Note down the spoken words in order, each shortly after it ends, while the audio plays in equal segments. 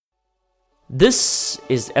This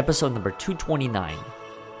is episode number 229.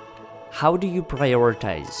 How do you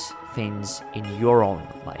prioritize things in your own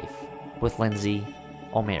life? With Lindsay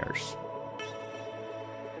Omeirs.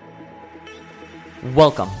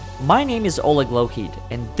 Welcome. My name is Oleg Lougheed,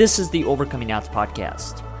 and this is the Overcoming Odds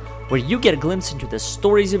podcast, where you get a glimpse into the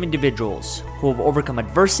stories of individuals who have overcome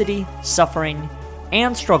adversity, suffering,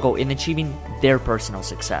 and struggle in achieving their personal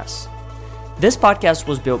success. This podcast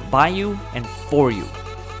was built by you and for you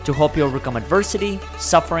to help you overcome adversity,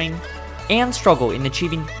 suffering, and struggle in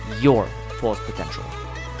achieving your fullest potential.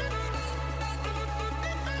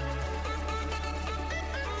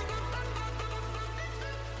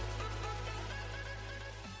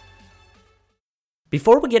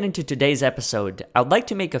 Before we get into today's episode, I would like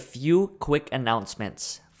to make a few quick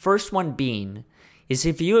announcements. First one being is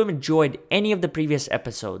if you have enjoyed any of the previous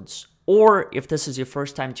episodes, or if this is your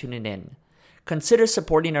first time tuning in, consider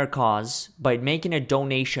supporting our cause by making a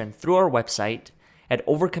donation through our website at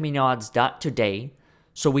overcomingodds.today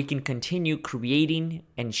so we can continue creating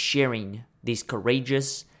and sharing these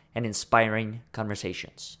courageous and inspiring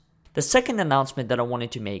conversations. The second announcement that I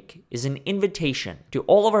wanted to make is an invitation to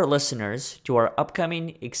all of our listeners to our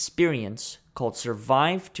upcoming experience called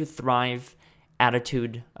Survive to Thrive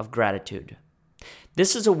Attitude of Gratitude.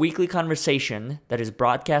 This is a weekly conversation that is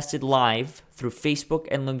broadcasted live through Facebook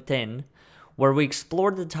and LinkedIn, where we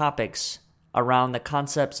explore the topics around the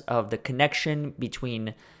concepts of the connection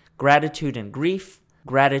between gratitude and grief,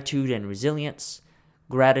 gratitude and resilience,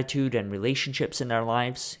 gratitude and relationships in our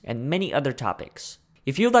lives, and many other topics.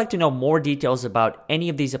 If you'd like to know more details about any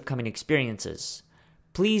of these upcoming experiences,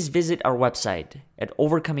 please visit our website at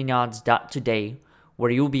overcomingodds.today,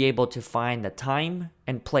 where you'll be able to find the time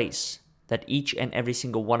and place that each and every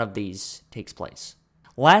single one of these takes place.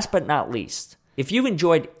 Last but not least, if you've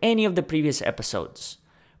enjoyed any of the previous episodes,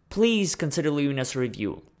 please consider leaving us a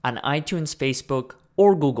review on iTunes, Facebook,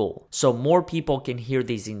 or Google so more people can hear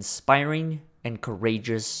these inspiring and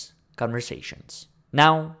courageous conversations.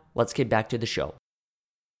 Now, let's get back to the show.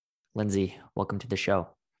 Lindsay, welcome to the show.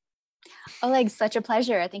 Oleg, such a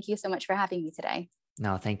pleasure. Thank you so much for having me today.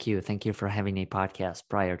 No, thank you. Thank you for having a podcast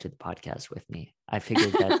prior to the podcast with me. I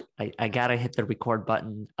figured that I got to hit the record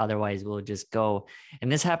button. Otherwise, we'll just go.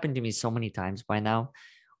 And this happened to me so many times by now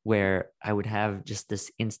where I would have just this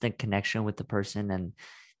instant connection with the person. And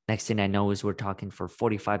next thing I know is we're talking for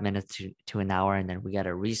 45 minutes to an hour. And then we got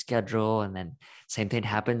to reschedule. And then same thing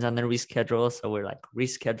happens on the reschedule. So we're like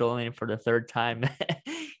rescheduling for the third time.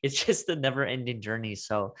 It's just a never ending journey.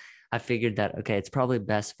 So I figured that, okay, it's probably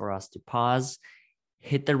best for us to pause,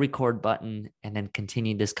 hit the record button, and then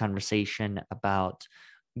continue this conversation about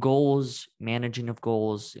goals, managing of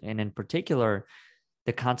goals, and in particular,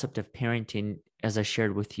 the concept of parenting. As I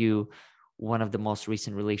shared with you, one of the most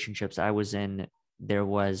recent relationships I was in, there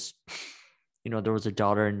was a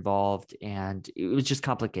daughter involved, and it was just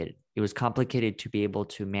complicated. It was complicated to be able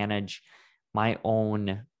to manage my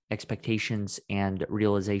own expectations and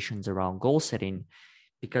realizations around goal setting,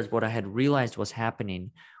 because what I had realized was happening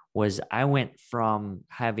was I went from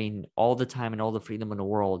having all the time and all the freedom in the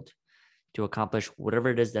world to accomplish whatever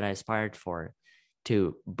it is that I aspired for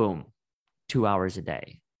to boom, 2 hours a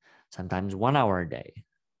day, sometimes 1 hour a day.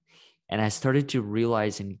 And I started to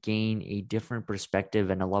realize and gain a different perspective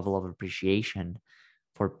and a level of appreciation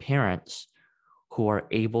for parents who are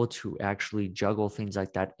able to actually juggle things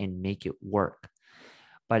like that and make it work.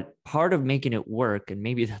 But part of making it work, and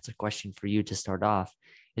maybe that's a question for you to start off,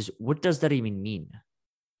 is what does that even mean?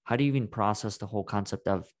 How do you even process the whole concept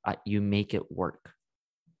of you make it work?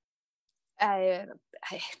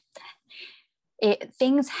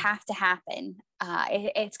 Things have to happen.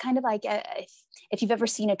 It's kind of like if you've ever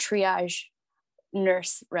seen a triage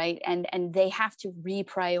nurse, right? And they have to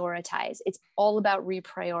reprioritize. It's all about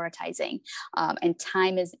reprioritizing. And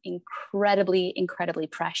time is incredibly, incredibly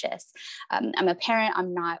precious. I'm a parent.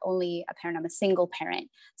 I'm not only a parent, I'm a single parent.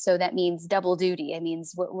 So that means double duty. It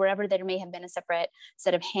means wherever there may have been a separate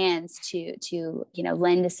set of hands to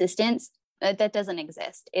lend assistance, that doesn't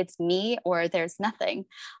exist. It's me or there's nothing.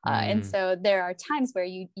 And so there are times where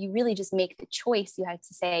you really just make the choice. You have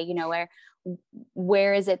to say,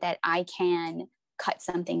 where is it that I can cut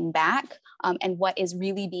something back, and what is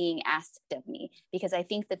really being asked of me? Because I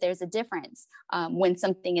think that there's a difference when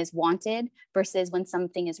something is wanted versus when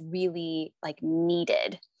something is really like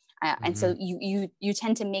needed. And so you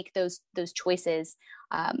tend to make those choices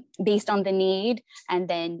based on the need, and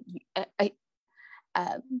then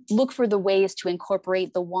look for the ways to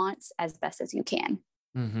incorporate the wants as best as you can.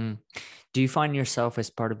 Mm-hmm. Do you find yourself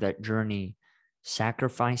as part of that journey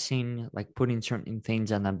sacrificing, like putting certain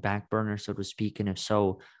things on the back burner, so to speak? And if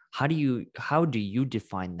so, how do you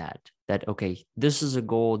define that, okay, this is a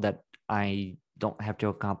goal that I don't have to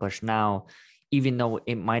accomplish now, even though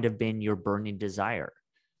it might have been your burning desire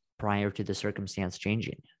prior to the circumstance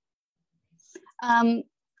changing?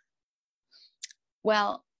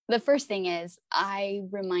 Well, the first thing is I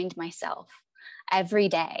remind myself every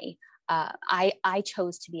day, I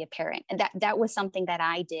chose to be a parent. And that was something that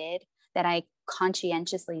I did, that I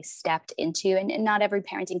conscientiously stepped into. And not every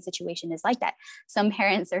parenting situation is like that. Some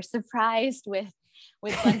parents are surprised with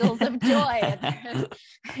bundles of joy.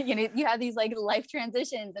 You have these like life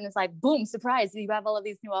transitions and it's like, boom, surprise, you have all of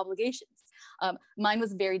these new obligations. Mine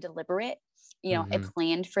was very deliberate. I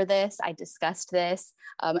planned for this. I discussed this.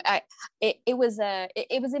 It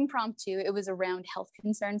was impromptu. It was around health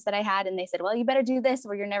concerns that I had. And they said, well, you better do this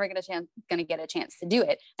or you're never going to get a chance to do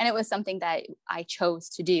it. And it was something that I chose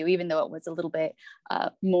to do, even though it was a little bit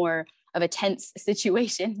more of a tense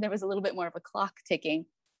situation. There was a little bit more of a clock ticking.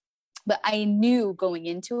 But I knew going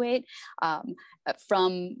into it, I'm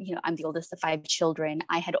the oldest of 5 children.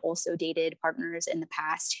 I had also dated partners in the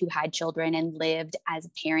past who had children and lived as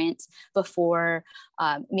a parent before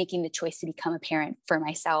making the choice to become a parent for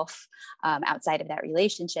myself outside of that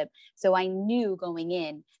relationship. So I knew going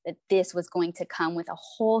in that this was going to come with a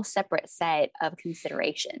whole separate set of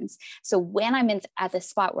considerations. So when I'm at the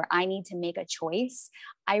spot where I need to make a choice,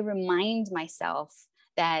 I remind myself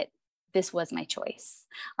that this was my choice.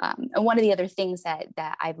 And one of the other things that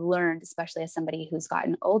I've learned, especially as somebody who's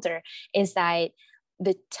gotten older, is that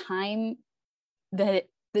the time's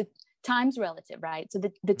relative, right? So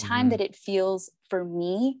the time that it feels for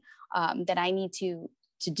me that I need to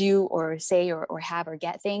do or say or have or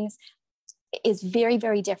get things is very,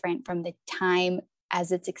 very different from the time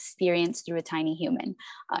as it's experienced through a tiny human.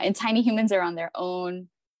 And tiny humans are on their own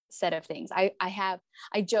set of things. I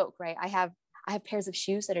joke, right? I have pairs of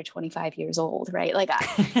shoes that are 25 years old, right? Like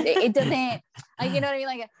it doesn't, you know what I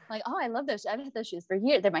mean? Like, oh, I love those. I've had those shoes for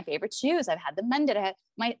years. They're my favorite shoes. I've had them mended.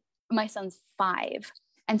 My son's 5.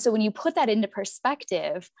 And so when you put that into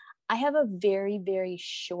perspective, I have a very, very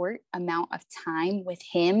short amount of time with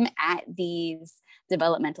him at these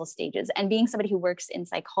developmental stages. And being somebody who works in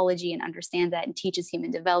psychology and understands that and teaches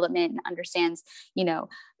human development and understands,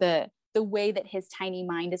 the way that his tiny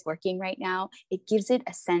mind is working right now, it gives it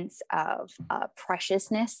a sense of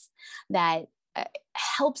preciousness that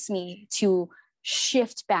helps me to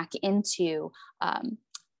shift back into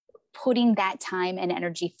putting that time and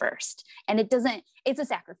energy first. And it's a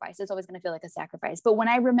sacrifice. It's always going to feel like a sacrifice. But when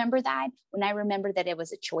I remember that it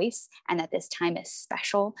was a choice and that this time is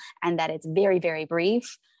special and that it's very, very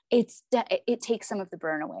brief, it takes some of the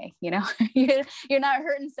burn away, you're not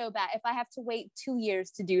hurting so bad. If I have to wait 2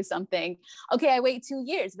 years to do something, okay, I wait 2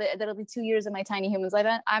 years, but that'll be 2 years of my tiny human's life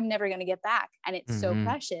I'm never going to get back. And it's so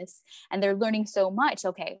precious and they're learning so much.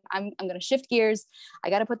 Okay, I'm going to shift gears. I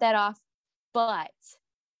got to put that off. But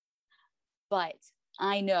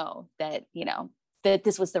I know that, that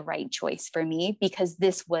this was the right choice for me because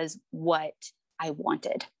this was what I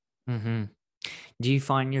wanted. Mm-hmm. Do you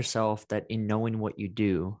find yourself that in knowing what you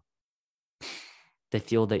do, the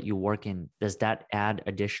field that you work in, does that add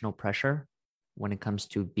additional pressure when it comes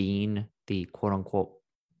to being the quote unquote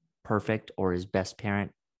perfect or as best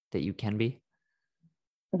parent that you can be?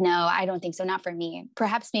 No, I don't think so. Not for me.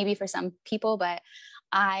 Perhaps maybe for some people, but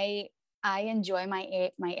I enjoy my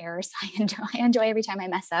errors. I enjoy every time I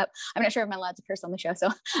mess up. I'm not sure if I'm allowed to curse on the show.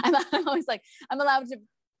 So I'm always like, I'm allowed to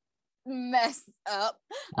mess up.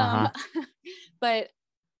 But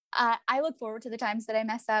I look forward to the times that I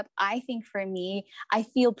mess up. I think for me, I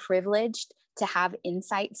feel privileged to have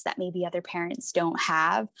insights that maybe other parents don't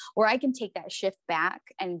have, where I can take that shift back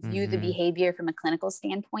and view the behavior from a clinical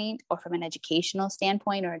standpoint or from an educational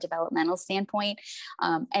standpoint or a developmental standpoint.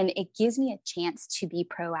 And it gives me a chance to be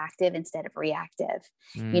proactive instead of reactive,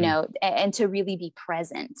 and to really be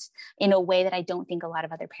present in a way that I don't think a lot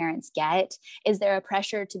of other parents get. Is there a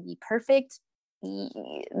pressure to be perfect?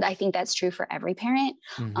 I think that's true for every parent,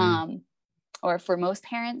 or for most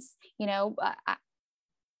parents.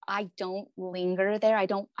 I don't linger there. I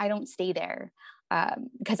don't stay there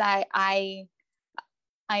because I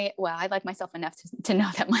like myself enough to know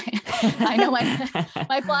that I know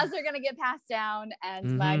my flaws are going to get passed down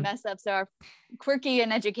and my mess ups are quirky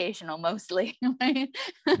and educational mostly, right?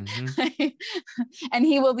 And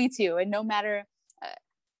he will be too. And no matter.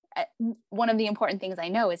 One of the important things I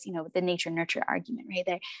know is, the nature nurture argument right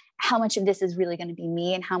there. How much of this is really going to be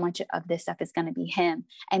me and how much of this stuff is going to be him?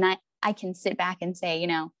 And I can sit back and say,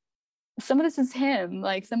 some of this is him.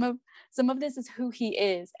 Like some of this is who he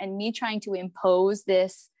is. And me trying to impose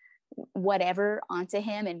this whatever onto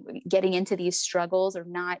him and getting into these struggles or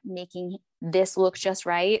not making this look just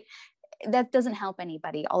right, that doesn't help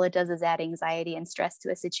anybody. All it does is add anxiety and stress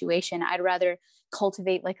to a situation. I'd rather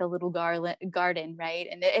cultivate like a little garden, right?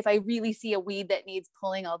 And if I really see a weed that needs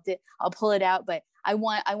pulling, I'll pull it out. But I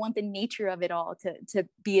want the nature of it all to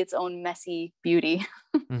be its own messy beauty.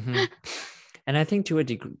 Mm-hmm. And I think to a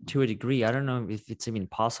degree, I don't know if it's even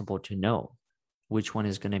possible to know which one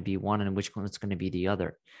is going to be one and which one is going to be the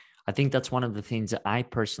other. I think that's one of the things that I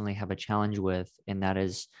personally have a challenge with, and that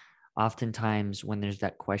is oftentimes when there's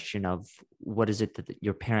that question of what is it that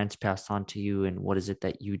your parents passed on to you and what is it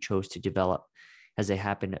that you chose to develop as a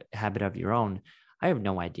habit of your own. I have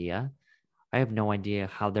no idea. I have no idea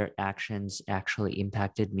how their actions actually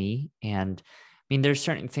impacted me. And I mean, there's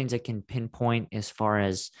certain things I can pinpoint as far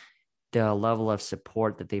as the level of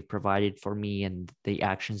support that they've provided for me and the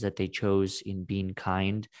actions that they chose in being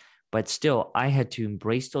kind. But still, I had to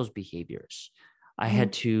embrace those behaviors. I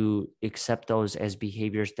had to accept those as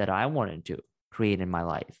behaviors that I wanted to create in my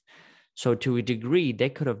life. So to a degree, they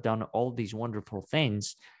could have done all these wonderful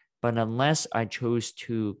things, but unless I chose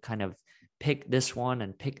to kind of pick this one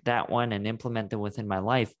and pick that one and implement them within my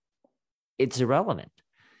life, it's irrelevant.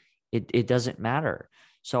 It doesn't matter.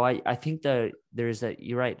 So I think that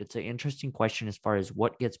you're right. It's an interesting question as far as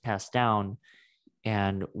what gets passed down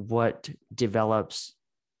and what develops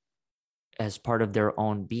as part of their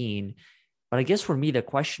own being. But I guess for me, the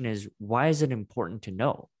question is, why is it important to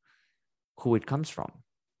know who it comes from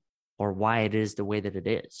or why it is the way that it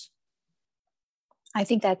is? I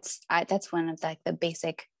think that's one of the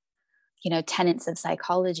basic, tenets of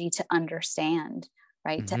psychology, to understand,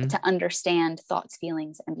 right? Mm-hmm. To understand thoughts,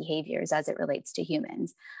 feelings, and behaviors as it relates to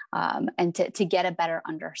humans, and to get a better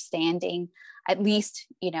understanding, at least,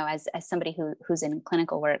 as somebody who's in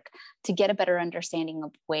clinical work, to get a better understanding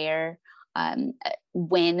of where,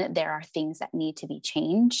 when there are things that need to be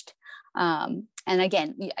changed. And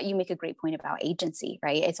again, you make a great point about agency,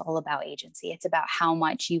 right? It's all about agency. It's about how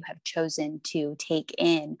much you have chosen to take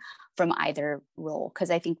in from either role. Because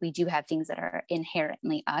I think we do have things that are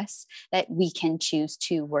inherently us that we can choose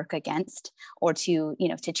to work against or to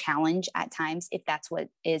challenge at times if that's what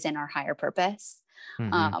is in our higher purpose.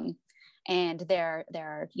 Mm-hmm. And there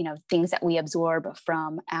are things that we absorb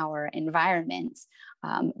from our environments,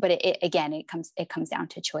 but it comes down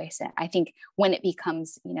to choice. And I think when it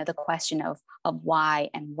becomes the question of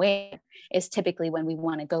why and where is typically when we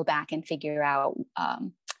want to go back and figure out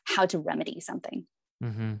how to remedy something.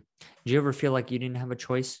 Mm-hmm. Do you ever feel like you didn't have a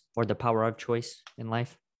choice or the power of choice in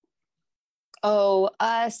life?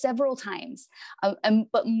 Several times,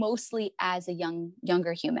 but mostly as a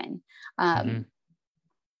younger human.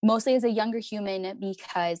 Mostly as a younger human,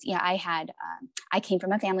 because I came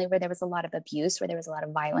from a family where there was a lot of abuse, where there was a lot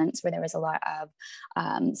of violence, where there was a lot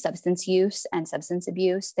of substance use and substance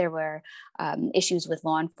abuse. There were issues with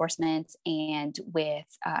law enforcement and with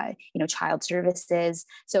child services.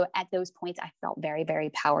 So at those points, I felt very, very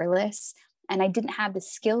powerless, and I didn't have the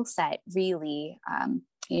skill set really,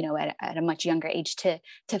 at a much younger age to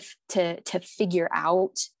figure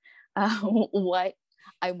out what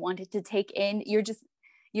I wanted to take in.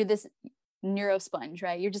 You're this neuro sponge,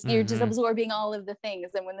 right? You're just absorbing all of the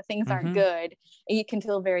things. And when the things aren't good, it can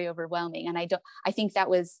feel very overwhelming. And I think that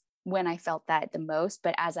was when I felt that the most.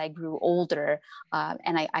 But as I grew older,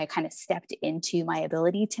 and I kind of stepped into my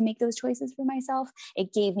ability to make those choices for myself,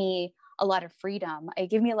 it gave me a lot of freedom.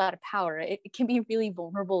 It gave me a lot of power. It can be really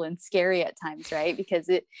vulnerable and scary at times, right? Because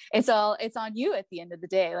it's on you at the end of the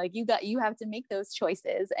day. Like you have to make those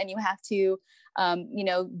choices, and you have to,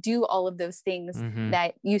 do all of those things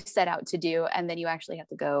that you set out to do. And then you actually have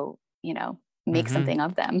to go, make something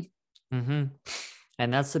of them. Mm-hmm.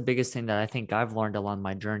 And that's the biggest thing that I think I've learned along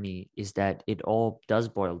my journey, is that it all does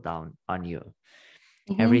boil down on you.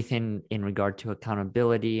 Everything in regard to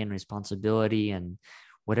accountability and responsibility and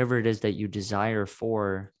whatever it is that you desire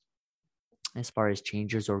for, as far as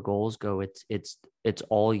changes or goals go, it's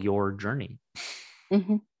all your journey,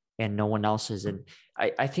 and no one else's. And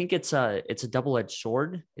I think it's a double-edged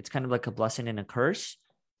sword. It's kind of like a blessing and a curse,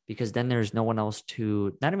 because then there's no one else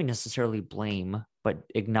to not even necessarily blame, but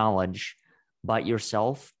acknowledge but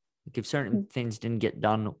yourself. Like if certain things didn't get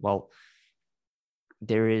done, well,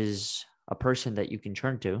 there is a person that you can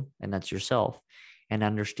turn to, and that's yourself, and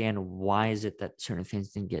understand why is it that certain things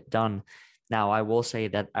didn't get done. Now, I will say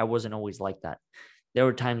that I wasn't always like that. There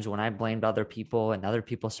were times when I blamed other people and other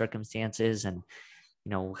people's circumstances, and,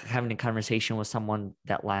 having a conversation with someone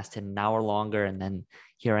that lasted an hour longer. And then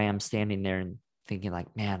here I am standing there and thinking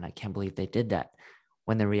like, man, I can't believe they did that.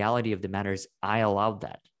 When the reality of the matter is I allowed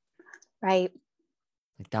that. Right.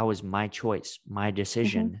 Like that was my choice, my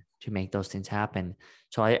decision. to make those things happen.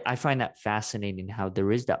 So I find that fascinating, how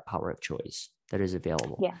there is that power of choice that is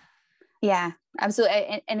available. Yeah. Yeah,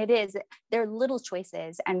 absolutely. And it is, they're little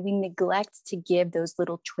choices, and we neglect to give those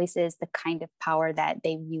little choices the kind of power that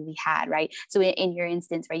they really had, right? So in your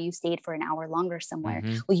instance, right, you stayed for an hour longer somewhere.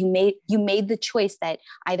 Mm-hmm. Well, you made the choice that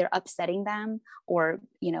either upsetting them or,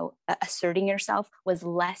 asserting yourself was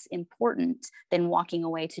less important than walking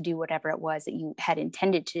away to do whatever it was that you had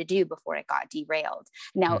intended to do before it got derailed.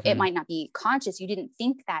 Now, it might not be conscious. You didn't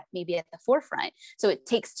think that maybe at the forefront. So it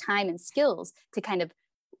takes time and skills to kind of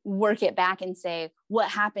work it back and say, what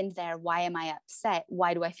happened there? Why am I upset?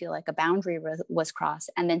 Why do I feel like a boundary was crossed?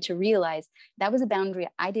 And then to realize that was a boundary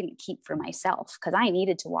I didn't keep for myself, because I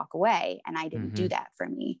needed to walk away and I didn't do that for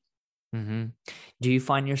me. Mm-hmm. Do you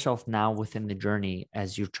find yourself now within the journey,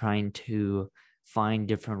 as you're trying to find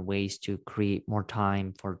different ways to create more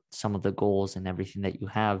time for some of the goals and everything that you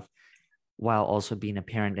have, while also being a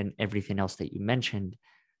parent and everything else that you mentioned,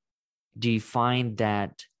 do you find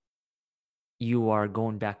that you are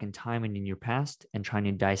going back in time and in your past and trying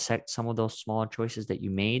to dissect some of those smaller choices that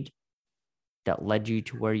you made that led you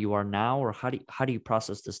to where you are now? Or how do you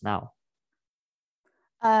process this now?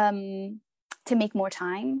 To make more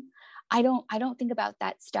time, I don't think about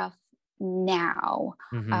that stuff now.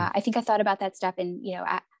 I think I thought about that stuff, and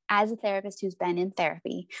as a therapist who's been in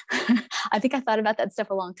therapy, I think I thought about that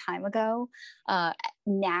stuff a long time ago.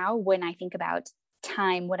 Now, when I think about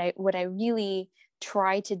time, what I really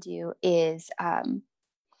try to do is I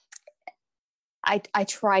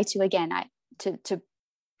try to, again, to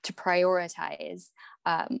prioritize.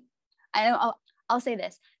 I'll say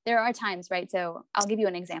this. There are times, right? So I'll give you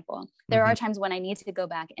an example. There are times when I need to go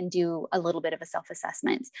back and do a little bit of a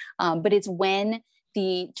self-assessment. But it's when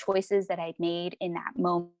the choices that I'd made in that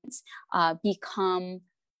moment become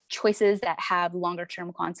choices that have longer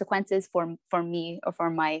term consequences for me or for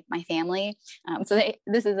my family.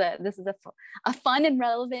 This is a fun and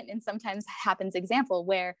relevant and sometimes happens example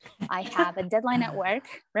where I have a deadline at work,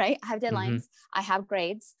 right? I have deadlines, I have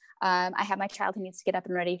grades. I have my child who needs to get up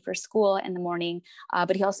and ready for school in the morning,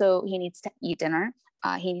 but he needs to eat dinner.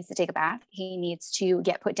 He needs to take a bath. He needs to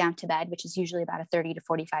get put down to bed, which is usually about a 30 to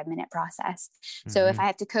 45-minute process. So if I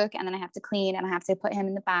have to cook and then I have to clean and I have to put him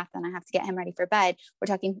in the bath and I have to get him ready for bed, we're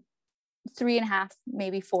talking 3.5,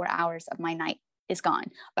 maybe 4 hours of my night is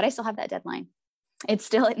gone, but I still have that deadline. It's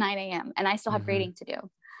still at 9 a.m. and I still have grading to do.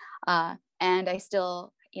 And I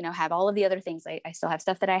still, have all of the other things. I still have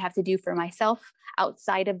stuff that I have to do for myself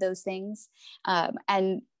outside of those things.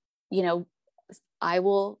 And I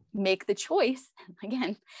will make the choice.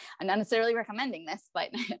 Again, I'm not necessarily recommending this,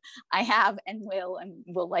 but I have and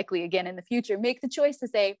will likely again in the future make the choice to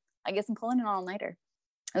say, I guess I'm pulling an all-nighter.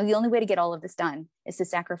 And the only way to get all of this done is to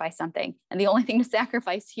sacrifice something. And the only thing to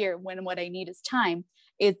sacrifice here, when what I need is time,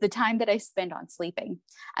 is the time that I spend on sleeping.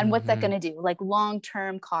 And what's that going to do? Like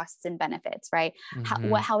long-term costs and benefits, right?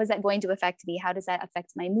 How is that going to affect me? How does that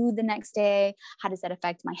affect my mood the next day? How does that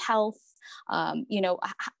affect my health?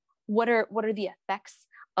 What are the effects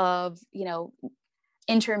of,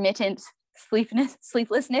 intermittent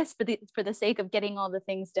sleeplessness for the sake of getting all the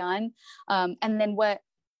things done? And then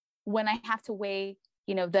when I have to weigh,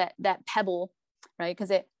 that pebble, right?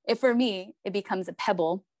 Because it for me, it becomes a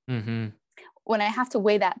pebble. When I have to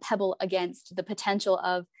weigh that pebble against the potential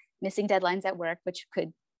of missing deadlines at work, which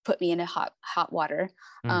could put me in a hot water.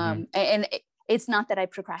 And it's not that I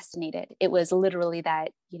procrastinated. It was literally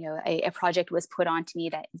that, a project was put onto me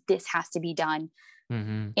that this has to be done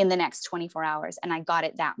in the next 24 hours. And I got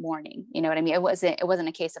it that morning. You know what I mean? It wasn't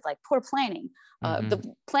a case of like poor planning. The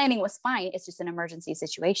planning was fine. It's just an emergency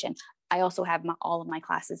situation. I also have all of my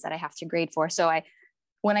classes that I have to grade for. So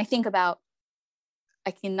when I think about, I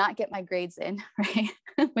cannot get my grades in, right?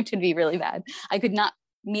 Which would be really bad. I could not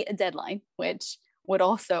meet a deadline, which would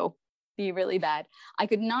also be really bad. I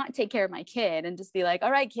could not take care of my kid and just be like, all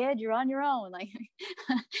right, kid, you're on your own. Like,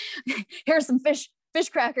 here's some fish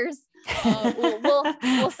crackers.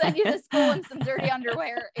 We'll send you to school in some dirty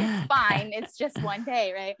underwear. It's fine. It's just one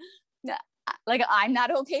day, right? Like, I'm not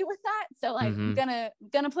okay with that. So like, I'm gonna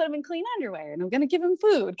put him in clean underwear and I'm gonna give him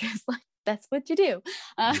food because like that's what you do.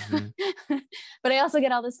 But I also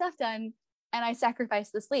get all this stuff done and I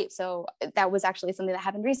sacrifice the sleep. So that was actually something that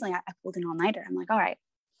happened recently. I pulled an all-nighter. I'm like, all right,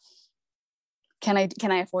 can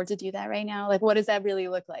I afford to do that right now? Like, what does that really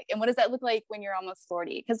look like? And what does that look like when you're almost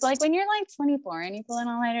 40? Because like when you're like 24 and you pull an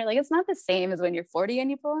all-nighter, like it's not the same as when you're 40 and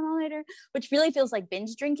you pull an all-nighter, which really feels like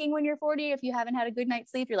binge drinking when you're 40. If you haven't had a good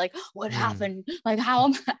night's sleep, you're like, what happened? Like, how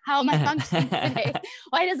am I functioning today?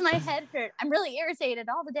 Why does my head hurt? I'm really irritated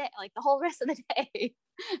all the day, like the whole rest of the day.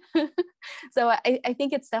 So I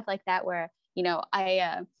think it's stuff like that where,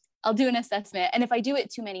 I'll do an assessment. And if I do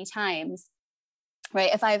it too many times,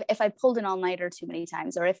 right, if I pulled an all-nighter too many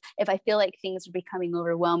times, or if I feel like things are becoming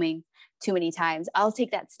overwhelming too many times, I'll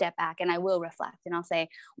take that step back and I will reflect, and I'll say,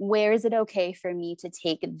 where is it okay for me to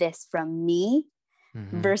take this from me,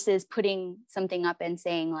 versus putting something up and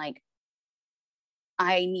saying like,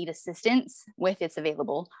 I need assistance with, it's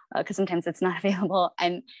available, because sometimes it's not available.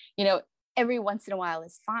 And, every once in a while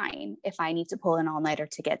is fine if I need to pull an all-nighter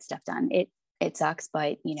to get stuff done. It sucks,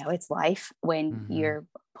 but it's life when you're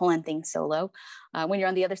pulling things solo. When you're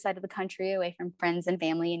on the other side of the country, away from friends and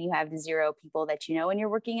family, and you have 0 people that and you're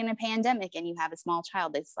working in a pandemic, and you have a small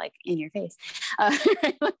child that's like in your face.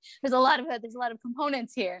 There's a lot of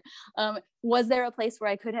components here. Was there a place where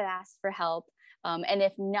I could have asked for help? And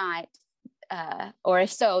if not, or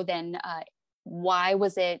if so, then why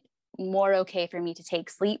was it more okay for me to take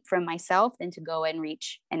sleep from myself than to go and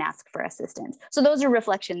reach and ask for assistance? So those are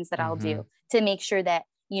reflections that I'll do to make sure that,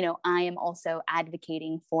 I am also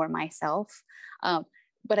advocating for myself.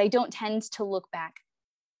 But I don't tend to look back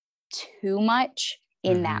too much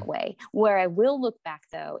in that way. Where I will look back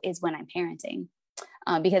though, is when I'm parenting.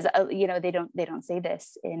 Because they don't say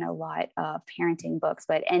this in a lot of parenting books,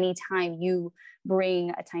 but anytime you bring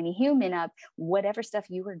a tiny human up, whatever stuff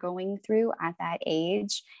you were going through at that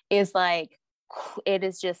age is like, it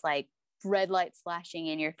is just like red lights flashing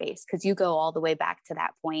in your face, because you go all the way back to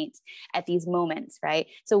that point at these moments, right?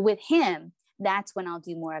 So with him, that's when I'll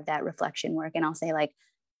do more of that reflection work, and I'll say like,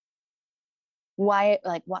 why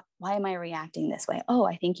am I reacting this way? Oh,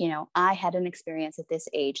 I think, I had an experience at this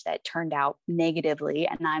age that turned out negatively,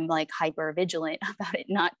 and I'm like hyper vigilant about it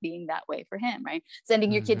not being that way for him, right?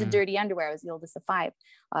 Sending your kid to dirty underwear. I was the oldest of 5.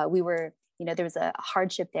 We were, there was a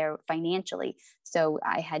hardship there financially. So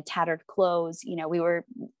I had tattered clothes, we were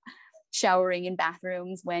showering in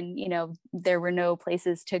bathrooms when, there were no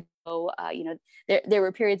places to go. There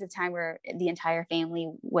were periods of time where the entire family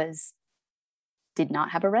did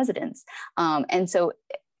not have a residence. And so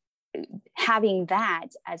having that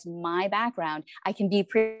as my background, I can be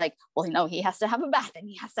pretty like, well, no, he has to have a bath and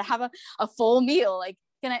he has to have a full meal. Like,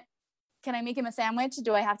 can I make him a sandwich?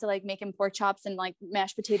 Do I have to like make him pork chops and like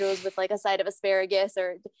mashed potatoes with like a side of asparagus?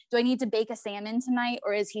 Or do I need to bake a salmon tonight?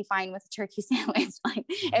 Or is he fine with a turkey sandwich? Like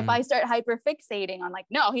if I start hyper fixating on like,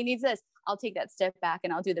 no, he needs this, I'll take that step back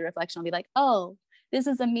and I'll do the reflection. I'll be like, oh, this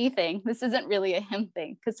is a me thing. This isn't really a him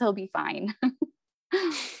thing, because he'll be fine.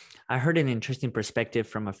 I heard an interesting perspective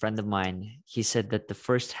from a friend of mine. He said that the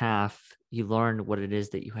first half, you learned what it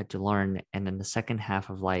is that you had to learn. And then the second half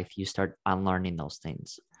of life, you start unlearning those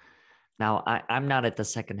things. Now, I'm not at the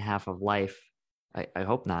second half of life. I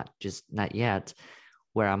hope not, just not yet,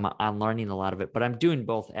 where I'm unlearning a lot of it. But I'm doing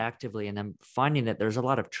both actively, and I'm finding that there's a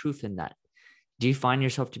lot of truth in that. Do you find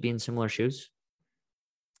yourself to be in similar shoes?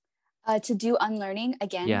 To do unlearning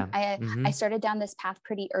again. Yeah. I started down this path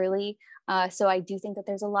pretty early. So I do think that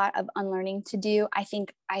there's a lot of unlearning to do. I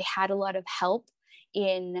think I had a lot of help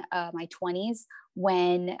in my 20s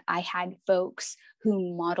when I had folks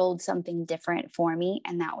who modeled something different for me,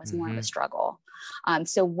 and that was more of a struggle.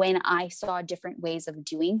 So when I saw different ways of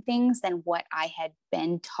doing things than what I had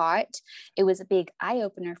been taught, it was a big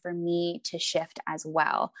eye-opener for me to shift as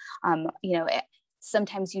well.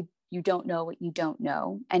 Sometimes you don't know what you don't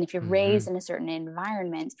know. And if you're raised in a certain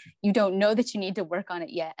environment, you don't know that you need to work on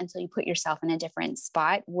it yet until you put yourself in a different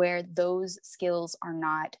spot where those skills are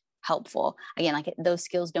not helpful. Again, like those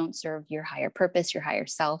skills don't serve your higher purpose, your higher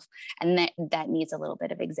self. And that needs a little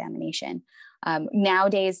bit of examination.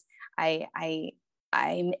 Nowadays, I'm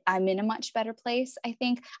in a much better place. I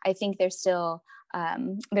think there's still,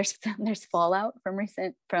 there's fallout from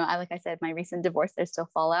like I said, my recent divorce, there's still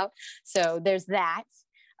fallout. So there's that.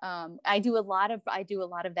 I do a lot of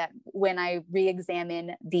that when I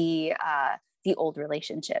re-examine the old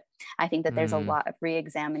relationship. I think that there's a lot of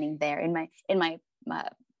re-examining there in my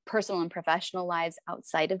personal and professional lives.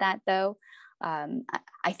 Outside of that, though,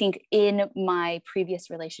 I think in my previous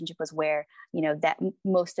relationship was where that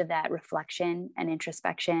most of that reflection and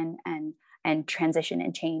introspection and transition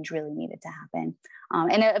and change really needed to happen,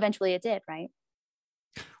 and eventually it did. Right.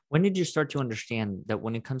 When did you start to understand that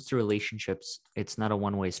when it comes to relationships, it's not a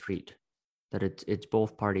one-way street, that it's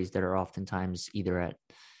both parties that are oftentimes either at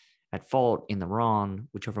fault, in the wrong,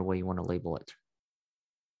 whichever way you want to label it?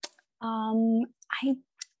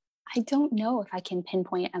 I don't know if I can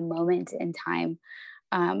pinpoint a moment in time.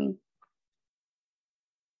 I've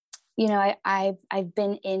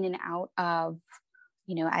been in and out of,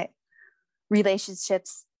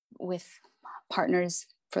 relationships with partners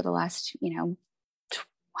for the last,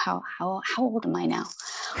 how old am I now?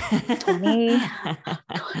 20,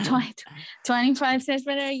 20 25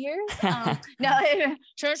 transmitted years. No,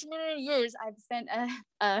 transmitted years I've spent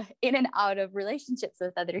in and out of relationships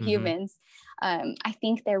with other humans. I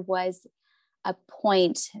think there was a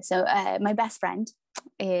point. So my best friend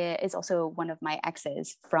is also one of my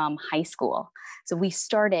exes from high school. So we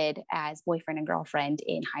started as boyfriend and girlfriend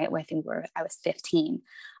in high, I think I was 15.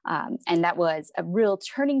 And that was a real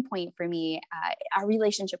turning point for me. Our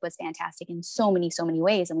relationship was fantastic in so many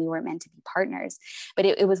ways, and we weren't meant to be partners. But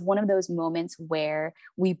it was one of those moments where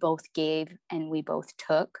we both gave and we both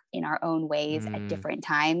took in our own ways at different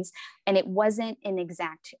times. And it wasn't an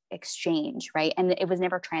exact exchange, right? And it was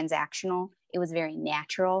never transactional. It was very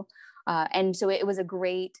natural. And so it was a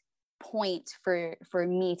great point for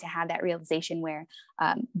me to have that realization where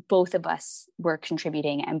both of us were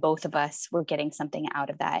contributing and both of us were getting something out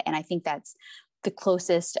of that. And I think that's the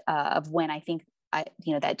closest of when I think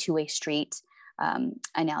that two-way street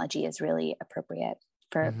analogy is really appropriate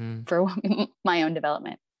for my own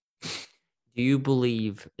development. Do you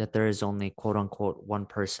believe that there is only quote unquote one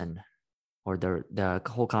person, or the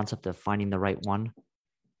whole concept of finding the right one?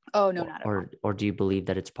 Oh, no, not at all. Or do you believe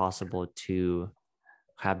that it's possible to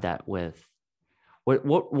have that with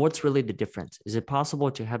what's really the difference? Is it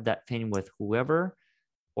possible to have that thing with whoever,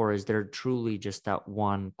 or is there truly just that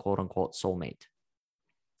one quote unquote soulmate?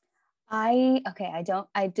 I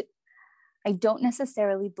don't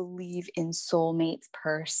necessarily believe in soulmates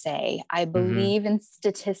per se. I believe in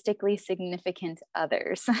statistically significant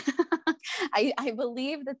others. I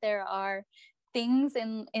believe that there are things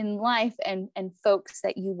in life and folks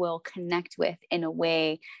that you will connect with in a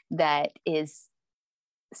way that is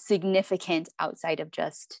significant outside of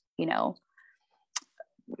just,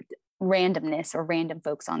 randomness or random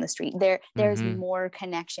folks on the street. There's more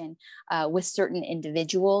connection with certain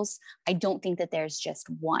individuals. I don't think that there's just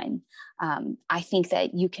one. I think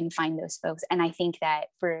that you can find those folks. And I think that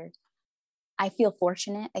I feel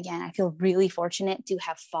fortunate. Again, I feel really fortunate to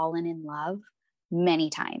have fallen in love many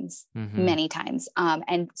times.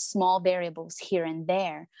 And small variables here and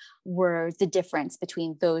there were the difference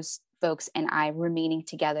between those folks and I remaining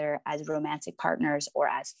together as romantic partners or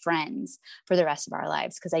as friends for the rest of our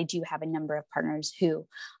lives. Because I do have a number of partners who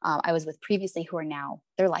I was with previously who are now,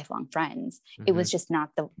 they're lifelong friends. It was just not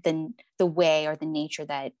the way or the nature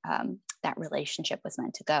that that relationship was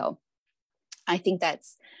meant to go. I think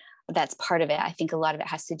that's part of it. I think a lot of it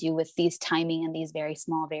has to do with these timing and these very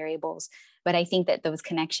small variables. But I think that those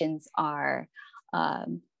connections are, I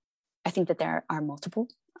think that there are multiple.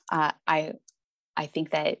 I think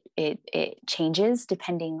that it changes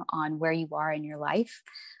depending on where you are in your life,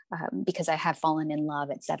 because I have fallen in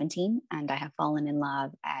love at 17, and I have fallen in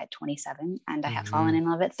love at 27, and I have fallen in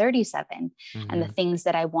love at 37. And the things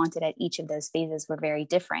that I wanted at each of those phases were very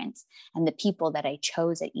different. And the people that I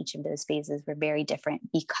chose at each of those phases were very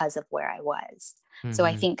different because of where I was. So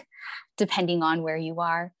I think depending on where you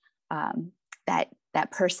are,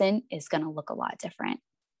 that person is going to look a lot different.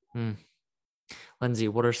 Lindsay,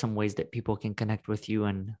 what are some ways that people can connect with you?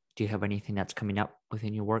 And do you have anything that's coming up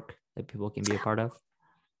within your work that people can be a part of?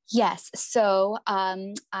 Yes. So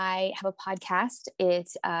I have a podcast. It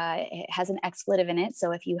has an expletive in it.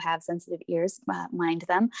 So if you have sensitive ears, mind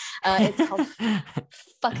them. It's called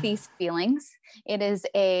Fuck These Feelings. It is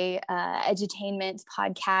a edutainment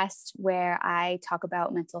podcast where I talk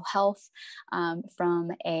about mental health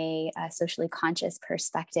from a socially conscious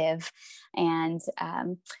perspective. And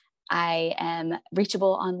I am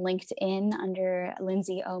reachable on LinkedIn under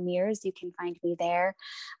Lindsay Omeirs. You can find me there.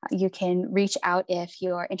 You can reach out if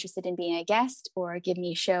you're interested in being a guest or give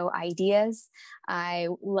me show ideas. I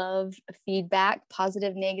love feedback,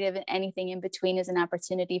 positive, negative, and anything in between is an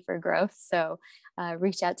opportunity for growth. So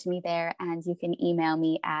reach out to me there, and you can email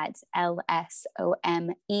me at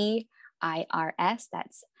LSOMEIRS.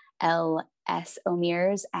 That's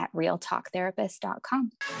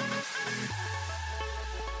lsomeirs@realtalktherapist.com.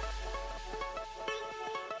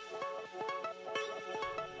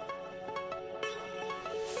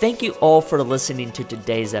 Thank you all for listening to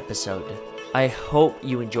today's episode. I hope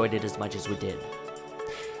you enjoyed it as much as we did.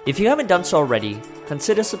 If you haven't done so already,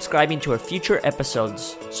 consider subscribing to our future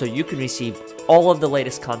episodes so you can receive all of the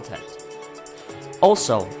latest content.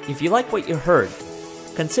 Also, if you like what you heard,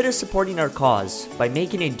 consider supporting our cause by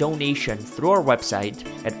making a donation through our website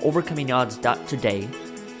at overcomingodds.today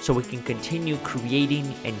so we can continue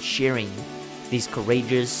creating and sharing these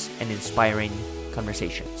courageous and inspiring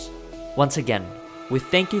conversations. Once again, we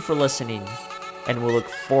thank you for listening, and we'll look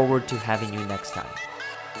forward to having you next time.